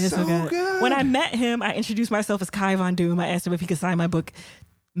Dead. It is so So good. good. When I met him, I introduced myself as Kai Von Doom. I asked him if he could sign my book,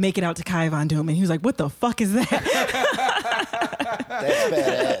 Make It Out to Kai Von Doom. And he was like, what the fuck is that?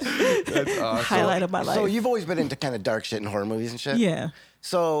 That's badass. That's awesome. Highlight of my life. So you've always been into kind of dark shit and horror movies and shit? Yeah.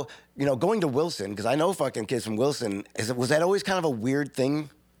 So, you know, going to Wilson, because I know fucking kids from Wilson, was that always kind of a weird thing?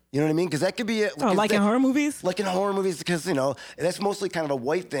 You know what I mean? Because that could be... Oh, like in horror movies? Like in horror movies, because, you know, that's mostly kind of a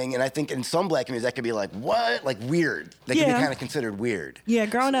white thing. And I think in some black communities, that could be like, what? Like weird. That could Yeah. be kind of considered weird. Yeah,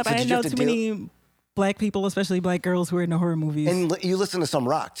 growing up, So I did didn't you know have to too many black people, especially black girls who were into horror movies. And you listen to some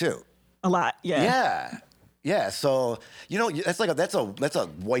rock, too. a lot, yeah. Yeah. Yeah, so, you know, that's a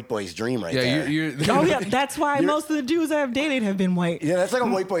white boy's dream right Yeah, there. you're Oh, yeah. That's why most of the Jews I've dated have been white. Yeah, that's like a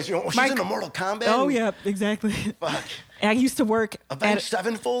white boy's dream. Oh, she's Mike- into Mortal Kombat? Oh, yeah, exactly. Fuck. I used to work Avenged at...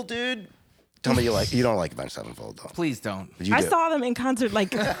 Sevenfold, dude? Tell me you don't like Avenged Sevenfold, though. please don't. But you I do. saw them in concert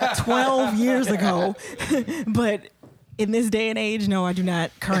like 12 years ago. But in this day and age, no, I do not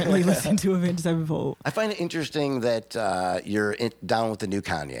currently listen to Avenged Sevenfold. I find it interesting that you're down with the new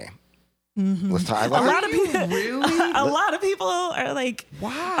Kanye. Let's talk. A lot of people, really? a lot of people are like,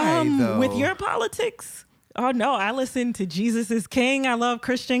 Why, though? with your politics? Oh no, I listen to Jesus is King. I love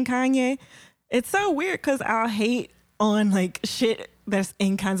Christian Kanye. It's so weird because I'll hate on like shit that's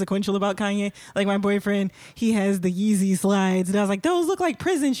inconsequential about Kanye. Like my boyfriend, he has the Yeezy slides, and I was like, those look like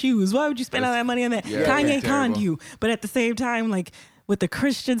prison shoes. Why would you spend all that money on that? Yeah, Kanye that's conned terrible. you, but at the same time, like with the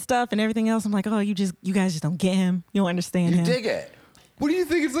Christian stuff and everything else, I'm like, oh, you guys just don't get him. You don't understand You him. dig it. What do you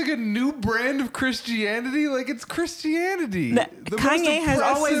think? It's like a new brand of Christianity? Like it's Christianity. The most Kanye has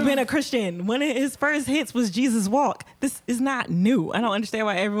always oppressive- been a Christian. One of his first hits was Jesus Walk. This is not new. I don't understand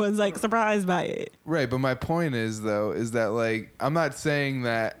why everyone's like surprised by it. Right, but my point is though, is that like I'm not saying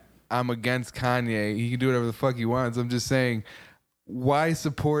that I'm against Kanye. He can do whatever the fuck he wants. I'm just saying why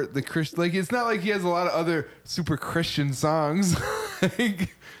support the Christian? Like it's not like he has a lot of other super Christian songs.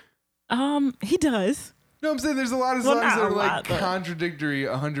 Like, He does. no, I'm saying there's a lot of Well, songs not that a are like lot, but- contradictory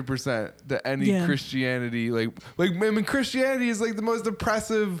 100% to any Yeah. Christianity. Like I mean, Christianity is like the most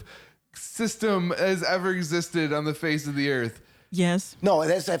oppressive system has ever existed on the face of the earth. Yes. No,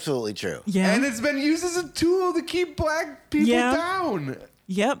 that's absolutely true. Yeah. And it's been used as a tool to keep black people Yeah. down.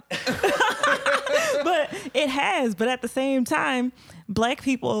 Yep. But it has. But at the same time, black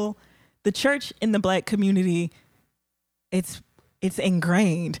people, the church in the black community, it's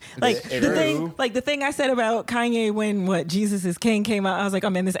ingrained. Like It the is. thing I said about Kanye when Jesus is King came out, I was like, oh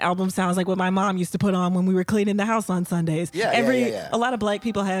man, this album sounds like what my mom used to put on when we were cleaning the house on Sundays. Yeah, yeah. A lot of black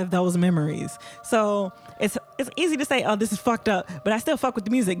people have those memories. So it's easy to say, oh, this is fucked up, but I still fuck with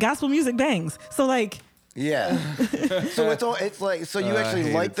the music. Gospel music bangs. So like, Yeah. So it's like so you I actually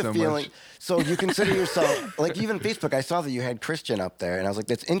hate like it the so feeling. much. So you consider yourself like even Facebook. I saw that you had Christian up there, and I was like,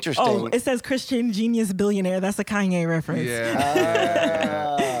 that's interesting. oh, it says Christian Genius Billionaire. That's a Kanye reference.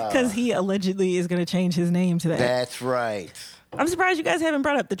 Yeah. Because he allegedly is going to change his name to that. That's right. I'm surprised you guys haven't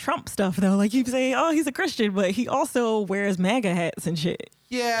brought up the Trump stuff, though. Like, you say, oh, he's a Christian, but he also wears MAGA hats and shit.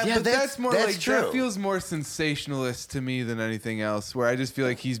 Yeah, Yeah, but that's more that's like true. that feels more sensationalist to me than anything else. Where I just feel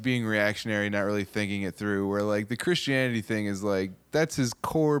like he's being reactionary, not really thinking it through. Where like the Christianity thing is like that's his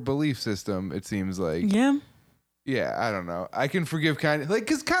core belief system. It seems like. Yeah. Yeah, I don't know. I can forgive Kanye, like,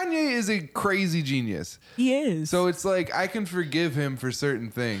 because Kanye is a crazy genius. He is. So it's like I can forgive him for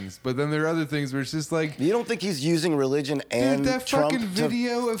certain things, but then there are other things where it's just like You don't think he's using religion and that Trump fucking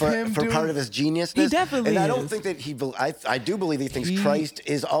video of for, him for doing- part of his geniusness? He definitely And I don't is. think that I do believe he thinks Christ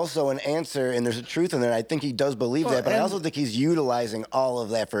is also an answer and there's a truth in there. I think he does believe Well, that, but I and- also think he's utilizing all of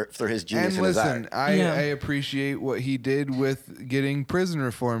that for his genius And and listen, his art. Yeah. I appreciate what he did with getting prison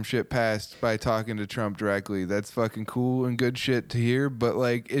reform shit passed by talking to Trump directly. That's fucking cool and good shit to hear. But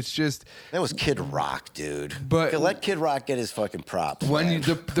like, it's just That was Kid Rock, dude. But- Okay, let Kid Rock get his fucking props. when man.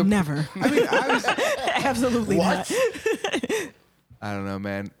 you the Never. I mean, I was Absolutely What? not. I don't know,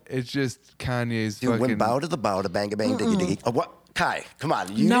 man. It's just Kanye's Dude, fucking. when bow to the bow to bang a bang diggy diggy. What? Kai, come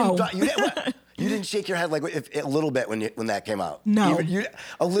on. You No. you didn't shake your head like a little bit when that came out. No.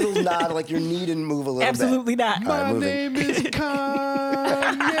 A little nod, like your knee didn't move a little Absolutely bit. not. All right, My moving. name is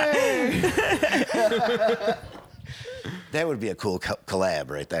Kanye. That would be a cool collab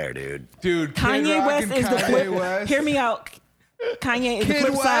right there, dude. Dude, Kid Kanye Rock West and is the Kanye flip. West. Hear me out. Kanye is the Kid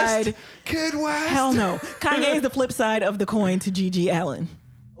flip West. side. Kid West. Hell no. Kanye is the flip side of the coin to Gigi Allen.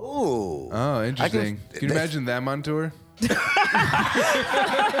 Ooh. Oh, interesting. Can you imagine them on tour?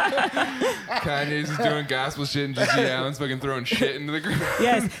 Kanye's just doing gospel shit and Gigi Allen's fucking throwing shit into the group.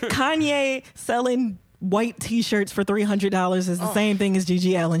 Yes, Kanye selling white T-shirts for $300 is the same thing as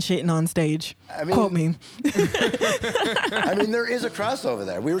Gigi Allen shitting on stage. I mean- Quote me. I mean, there is a crossover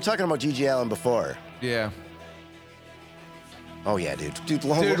there. We were talking about Gigi Allen before. Yeah. Oh yeah, dude. Dude,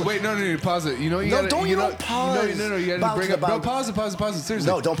 Wait, no, pause it. You know, you No, gotta, don't you you know, don't pause. You gotta Bounce bring the up. No, bounce. pause it.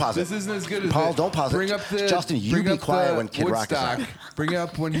 Seriously. No, don't pause it. This isn't as good as Paul, it. don't pause it. Bring up the. Justin, you bring be up quiet the when Kid Rock is on. Woodstock. Bring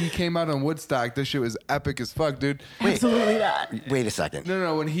up when he came out on Woodstock. This shit was epic as fuck, dude. Absolutely not. Wait a second.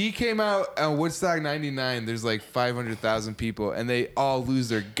 No. When he came out on Woodstock '99, there's like 500,000 people, and they all lose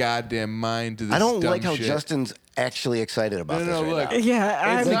their goddamn mind to this. I don't dumb like how shit. Justin's actually excited about this right look. now. Yeah,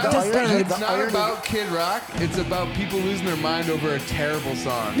 I'm It's not, disturbed. it's not about Kid Rock. It's about people losing their mind over a terrible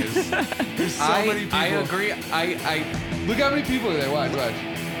song. There's so many people. I agree. I Look how many people are there. Watch.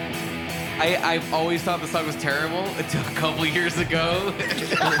 I've always thought the song was terrible until a couple years ago. Look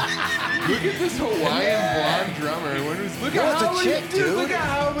at this Hawaiian blonde drummer. Look No, at it's a how many, chick, dude. Look at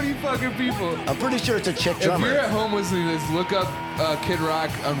how many fucking people. I'm pretty sure it's a chick If you're drummer. at home listening to this, look up Kid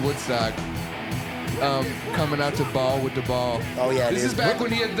Rock on Woodstock. Coming out to Ball with the Ball. Oh, yeah, This dude. is back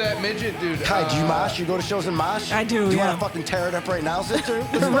when he had that midget, dude. Kai, do you mosh? You go to shows in mosh? I do, Do you yeah. want to fucking tear it up right now, sister?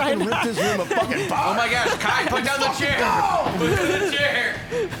 Let's Right fucking rip this room a fucking bar. Oh my gosh, Kai, put down the chair! Put down the chair!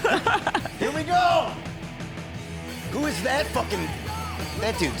 Here we go. Who is that fucking...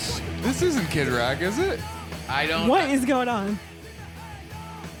 That dude's... This isn't Kid Rock, is it? I don't. What is going on?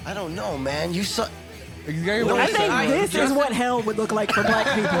 I don't know, man. You saw... He's got I think this is Justin- what hell would look like for black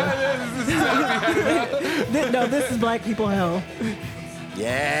people. No, this is black people hell.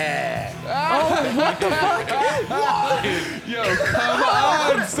 Yeah. Yo, come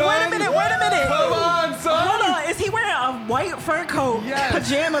on, son. Wait a minute. Come on, son. Hold on, is he wearing a white fur coat, Yes.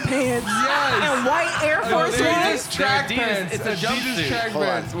 pajama pants, Yes. and white Air Force They're Ones? just track Adidas. pants. It's a Adidas jumpsuit. track Hold on,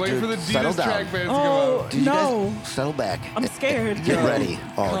 pants. Wait dude, for the settle Adidas down. track pants to Oh, come out. Dude, you no. guys settle back. I'm scared. Get ready.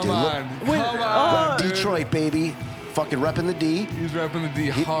 Oh, Come dude. on. Wait, Come on, dude. Detroit, baby. Fucking repping the D. He's repping the D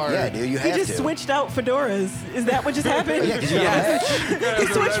hard. Yeah, dude, you He have just to. switched out fedoras. Is that what just happened? Yeah, 'cause you have a match. He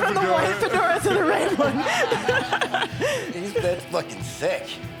switched from the white fedora to the red one. That's fucking sick.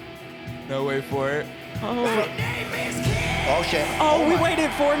 No, wait for it. Oh, Oh, shit. we my-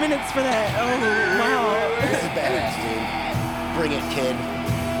 waited 4 minutes for that. Oh, wow. This is badass, dude. Bring it, kid.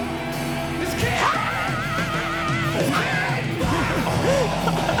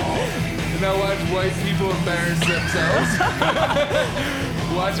 Now watch white people embarrass themselves.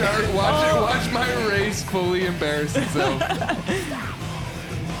 watch my race fully embarrass itself.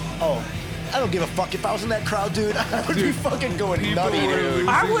 Oh, I don't give a fuck. If I was in that crowd, dude, I would be Dude, fucking going people nutty, were dude. losing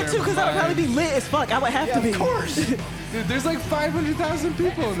I would their too, because I would probably be minds. lit as fuck. I would have Yeah, to be. of course. Dude, there's like 500,000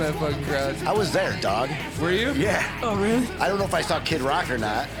 people in that fucking crowd. I was there, dog. Were you? Yeah. Oh, really? I don't know if I saw Kid Rock or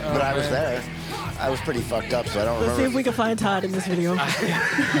not, but I was man. there. I was pretty fucked up, so I don't Let's see if remember. we can find Todd in this video.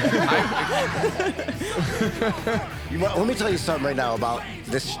 Let me tell you something right now about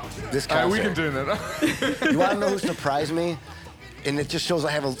this All right, we concert. can turn that off. You want to know who surprised me? And it just shows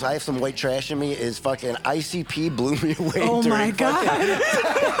I have some white trash in me. Is fucking ICP blew me away. Oh during my fucking-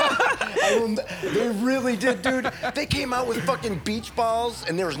 God. They really did, dude. They came out with fucking beach balls,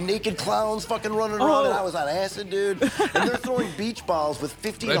 and there was naked clowns fucking running around, and I was on acid, dude. And they're throwing beach balls with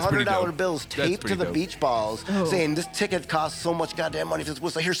 $50 to That's pretty $100 dope. bills That's taped to pretty the dope. beach balls, saying this ticket costs so much goddamn money. It's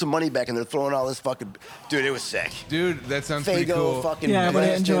like, here's some money back, and they're throwing all this fucking. Dude, it was sick. Dude, that sounds pretty Fago cool. fucking. Yeah, I would've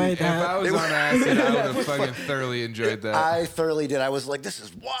blasting. enjoyed If that. I was on acid, I would have fucking thoroughly enjoyed that. I thoroughly did. I was like, this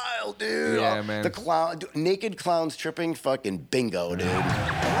is wild, dude. Yeah, man. The clown, naked clowns tripping, fucking bingo, dude.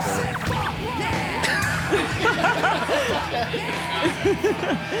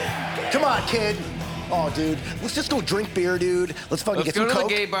 Come on, kid. Oh, dude. Let's just go drink beer, dude. Let's fucking Let's get some go to coke.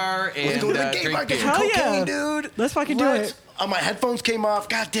 the gay bar Let's and go to the gay drink bar, get beer. some Hell cocaine, yeah. dude. Let's fucking do it. Oh, my headphones came off.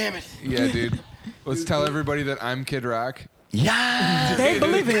 God damn it. Yeah, dude. Let's tell everybody that I'm Kid Rock. Yeah. They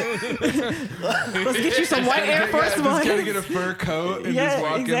believe it. Let's get you some white Air Force Just Ones. gotta get a fur coat and just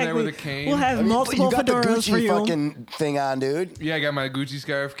walk in there with a cane. We'll have multiple you got the fedoras for Gucci you. fucking thing on, dude. Yeah, I got my Gucci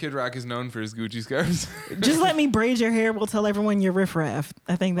scarf. Kid Rock is known for his Gucci scarves. Just let me braid your hair. We'll tell everyone you're riffraff.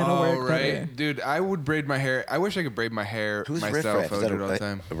 I think that'll Oh, work right. better. Dude, I would braid my hair. I wish I could braid my hair Who's myself. Riff Raff? I Is would that do it all the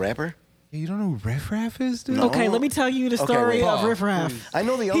time. a rapper? You don't know who Riff Raff is, dude? No. Okay, let me tell you the Okay, story wait. of Paul, Riff Raff. please. I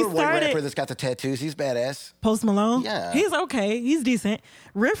know the He other white started- rapper that's got the tattoos. He's badass. Post Malone? Yeah. He's okay. He's decent.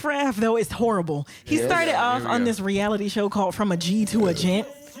 Riff Raff, though, is horrible. He Yes. started off Here we on go. this reality show called From a G to a Gent.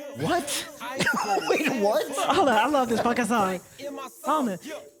 What? Wait, what? Hold on, I love this fucking song. Hold on.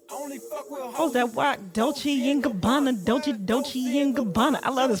 Oh, that white Dolce and Gabbana, Dolce and Gabbana. I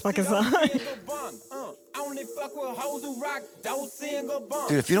love this fucking song.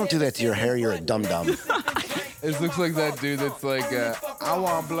 Dude, if you don't do that to your hair, you're a dum-dum. This looks like that dude that's like, I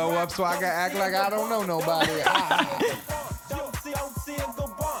want to blow up so I can act like I don't know nobody. Ah.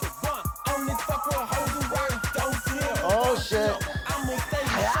 Oh, shit.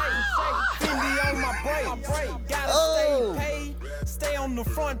 Oh. Stay on the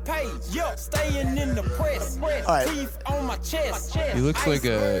front page, staying in the press. right. Teeth on my chest. He looks like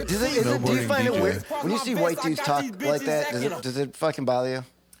a Do you snowboarding find it DJ. weird when you see white dudes talk like that? Does it fucking bother you?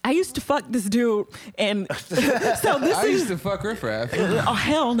 I used to fuck this dude, and so this I is used to fuck Riff Raff. oh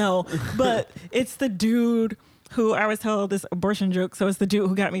hell no! But it's the dude who I was told this abortion joke. So it's the dude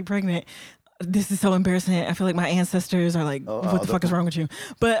who got me pregnant. This is so embarrassing. I feel like my ancestors are like, what the fuck is wrong with you?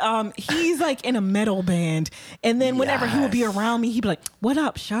 But he's like in a metal band. And then whenever he would be around me, he'd be like, what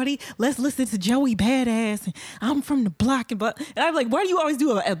up, shawty? Let's listen to Joey Badass. And I'm from the block. And I'm like, why do you always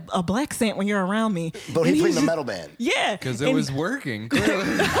do a black accent when you're around me? But And he played he's in a just- metal band. Yeah. Because it was working,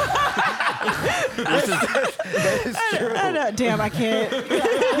 clearly. I know, damn, I can't.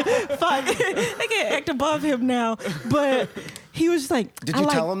 Fuck. I can't act above him now. But he was just like, Did you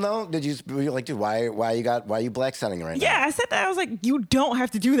tell him though? Were you like, dude, why are you black sounding right now? Yeah, I said that. I was like, you don't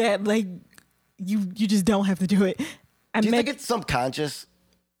have to do that. Like, you just don't have to do it. Do you think it's subconscious?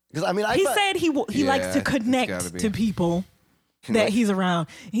 Because I mean, he said he likes Yeah, to it's connect gotta be. to people that he's around.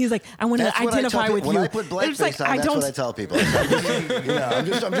 He's like, I want to That's what I identify tell with people. you. When I put It's like, blackface on, that's what I tell people. I'm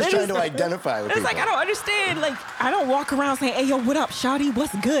just trying to identify with It's people. like, I don't understand. Like, I don't walk around saying, hey, yo, what up, shawty?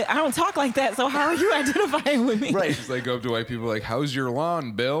 What's good? I don't talk like that. So how are you identifying with me? Right. Just like go up to white people like, how's your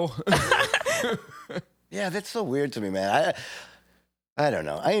lawn, Bill? Yeah, that's so weird to me, man. I don't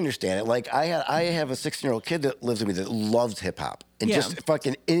know. I understand it. Like I have a 16-year-old kid that lives with me that loves hip hop and Yeah. just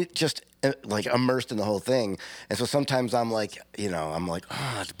fucking like immersed in the whole thing. And so sometimes I'm like,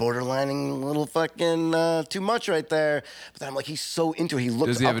 oh, it's borderlining a little fucking too much right there. But then I'm like, he's so into it. He looks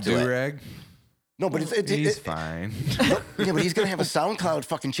Does he have a up to it. do-rag? No, but He's fine. yeah, but he's gonna have a SoundCloud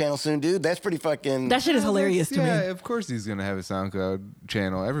fucking channel soon, dude. That's pretty fucking. That shit is hilarious to Yeah, me. of course he's going to have a SoundCloud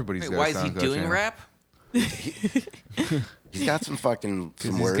channel. Everybody's Wait, got why a is he SoundCloud doing channel. rap? He's got some fucking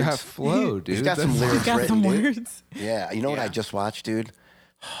some He's words. got flow, dude. He's got some That's- lyrics Got written, some dude. words. Yeah, you know what I just watched, dude?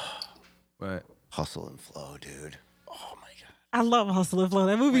 But Hustle and Flow, dude. Oh my god. I love Hustle and Flow.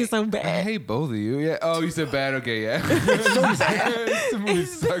 That movie is so I bad. hate both of you. Yeah. Oh, you said bad. Okay, yeah. The movie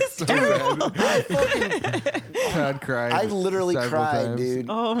sucks so bad. Todd cried. I literally several cried, times. dude.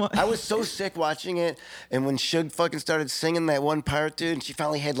 Oh my- I was so sick watching it, and when Suge fucking started singing that one part, dude, and she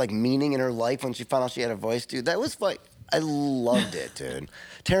finally had like meaning in her life when she found out she had a voice, dude. That was like, I loved it, dude.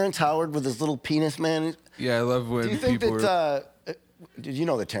 Terrence Howard with his little penis, man. Yeah, I love when Do you think people that? Did you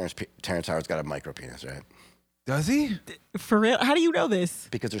know that Terrence Howard's got a micro penis, right? Does he? For real? How do you know this?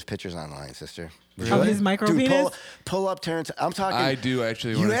 Because there's pictures online, sister. Of his micro Dude, penis? pull up Terrence. I'm talking. I do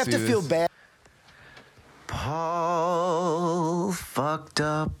actually You want to have see to feel this. bad. Paul fucked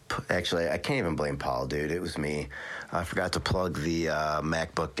up. Actually, I can't even blame Paul, dude. It was me. I forgot to plug the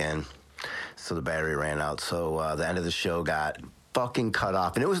MacBook in, so the battery ran out. So the end of the show got fucking cut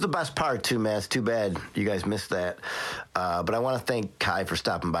off. And it was the best part, too, man. It's too bad you guys missed that. But I want to thank Kai for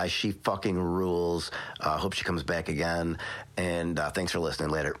stopping by. She fucking rules. Hope she comes back again. And thanks for listening.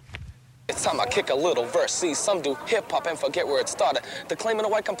 Later. It's time I kick a little verse. See, some do hip-hop and forget where it started. The claiming a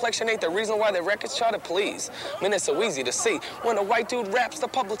white complexion ain't the reason why their records charted, please. Man, it's so easy to see. When a white dude raps, the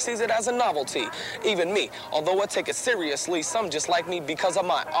public sees it as a novelty. Even me, although I take it seriously, some just like me because of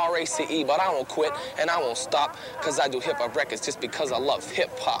my RACE. But I won't quit and I won't stop, because I do hip-hop records just because I love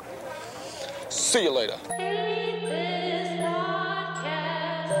hip-hop. See you later.